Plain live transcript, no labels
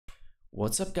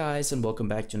What's up guys, and welcome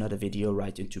back to another video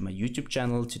right into my YouTube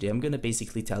channel. Today I'm gonna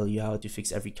basically tell you how to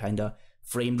fix every kinda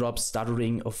frame drop,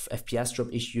 stuttering of FPS drop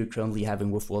issue you're currently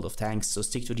having with World of Tanks. So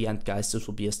stick to the end guys, this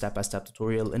will be a step-by-step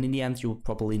tutorial, and in the end you'll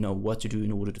probably know what to do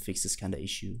in order to fix this kinda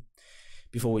issue.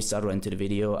 Before we start right into the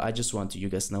video, I just want to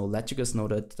let you guys know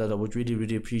that I would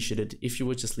really appreciate it if you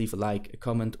would just leave a like, a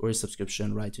comment, or a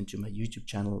subscription right into my YouTube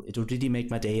channel. It would really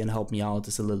make my day and help me out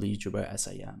as a little YouTuber as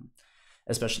I am.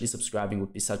 Especially subscribing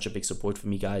would be such a big support for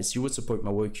me guys. You would support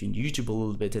my work in YouTube a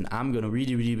little bit, and I'm gonna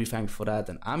really be thankful for that,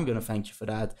 and I'm gonna thank you for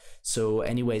that. So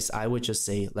anyways, I would just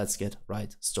say let's get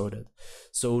right started.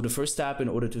 So the first step in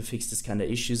order to fix this kind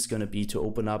of issue is gonna be to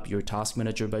open up your task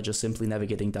manager by just simply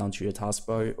navigating down to your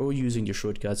taskbar, or using your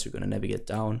shortcuts. You're gonna navigate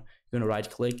down, you're gonna right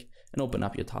click and open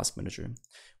up your task manager.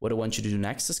 What I want you to do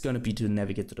next is gonna be to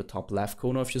navigate to the top left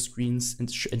corner of your screens,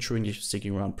 ensuring you're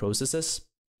sticking around processes.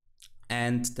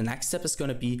 And the next step is going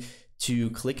to be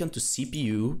to click onto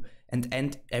CPU and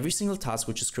end every single task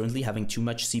which is currently having too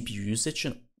much CPU usage,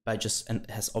 and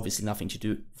has obviously nothing to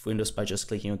do with Windows, by just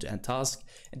clicking onto end task,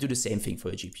 and do the same thing for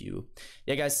your GPU.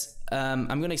 Yeah guys, I'm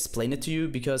going to explain it to you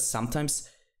because sometimes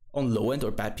on low end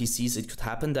or bad PCs it could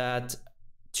happen that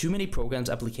too many programs,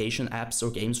 application, apps,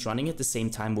 or games running at the same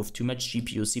time with too much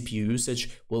GPU, CPU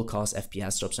usage will cause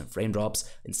FPS drops and frame drops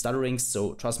and stutterings.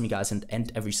 So trust me guys, and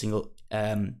end every single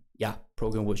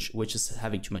program which is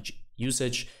having too much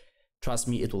usage. Trust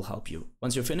me, it will help you.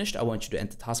 Once you're finished, I want you to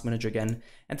enter Task Manager again,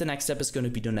 and the next step is going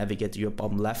to be to navigate to your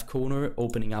bottom left corner,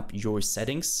 opening up your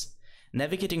settings,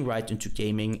 navigating right into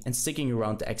gaming, and sticking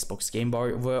around the Xbox game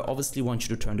bar, where I obviously want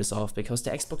you to turn this off because the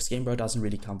Xbox game bar doesn't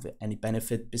really come with any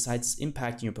benefit besides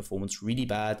impacting your performance really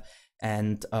bad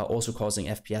and also causing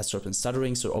FPS drop and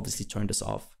stuttering. So obviously turn this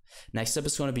off. Next step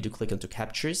is going to be to click onto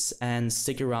captures and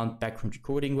stick around background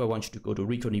recording, where I want you to go to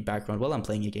recording background while I'm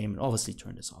playing a game, and obviously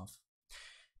turn this off.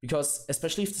 Because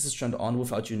especially if this is turned on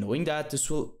without you knowing that, this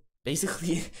will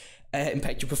basically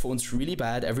impact your performance really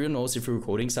bad. Everyone knows if you're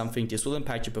recording something, this will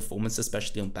impact your performance,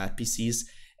 especially on bad PCs.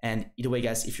 And either way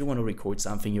guys, if you want to record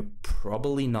something, you're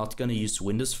probably not going to use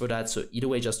Windows for that. So either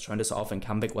way, just turn this off and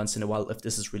come back once in a while if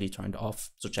this is really turned off.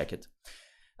 So check it.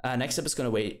 Next step is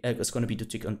going to be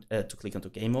to click onto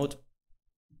game mode.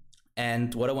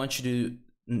 And what I want you to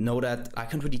know that I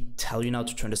can't really tell you now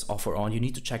to turn this off or on. You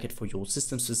need to check it for your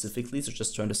system specifically. So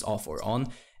just turn this off or on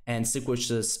and stick with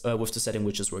this with the setting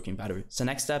which is working better. So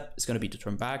next step is going to be to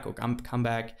turn back or come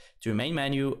back to your main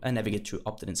menu and navigate to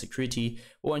Update and Security.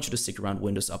 I want you to stick around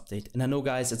Windows Update. And I know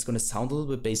guys, it's going to sound a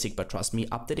little bit basic, but trust me,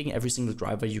 updating every single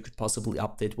driver you could possibly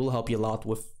update will help you a lot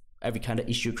with every kind of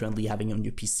issue you're currently having on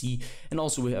your PC, and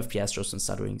also with FPS drops and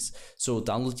stutterings. So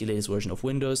download the latest version of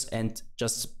Windows and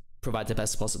just provide the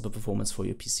best possible performance for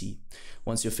your PC.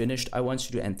 Once you're finished, I want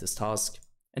you to end this task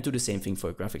and do the same thing for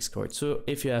a graphics card. So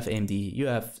if you have AMD, you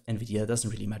have NVIDIA, it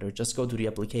doesn't really matter. Just go to the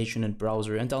application and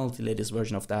browser and download the latest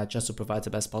version of that, just to provide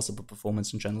the best possible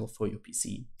performance in general for your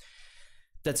PC.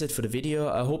 That's it for the video.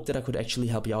 I hope that I could actually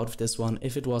help you out with this one.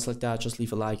 If it was like that, just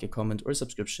leave a like, a comment, or a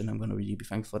subscription. I'm gonna really be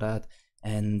thankful for that.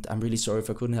 And I'm really sorry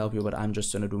if I couldn't help you, but I'm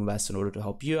just gonna do my best in order to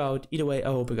help you out. Either way, I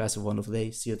hope you guys have a wonderful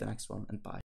day. See you at the next one, and bye.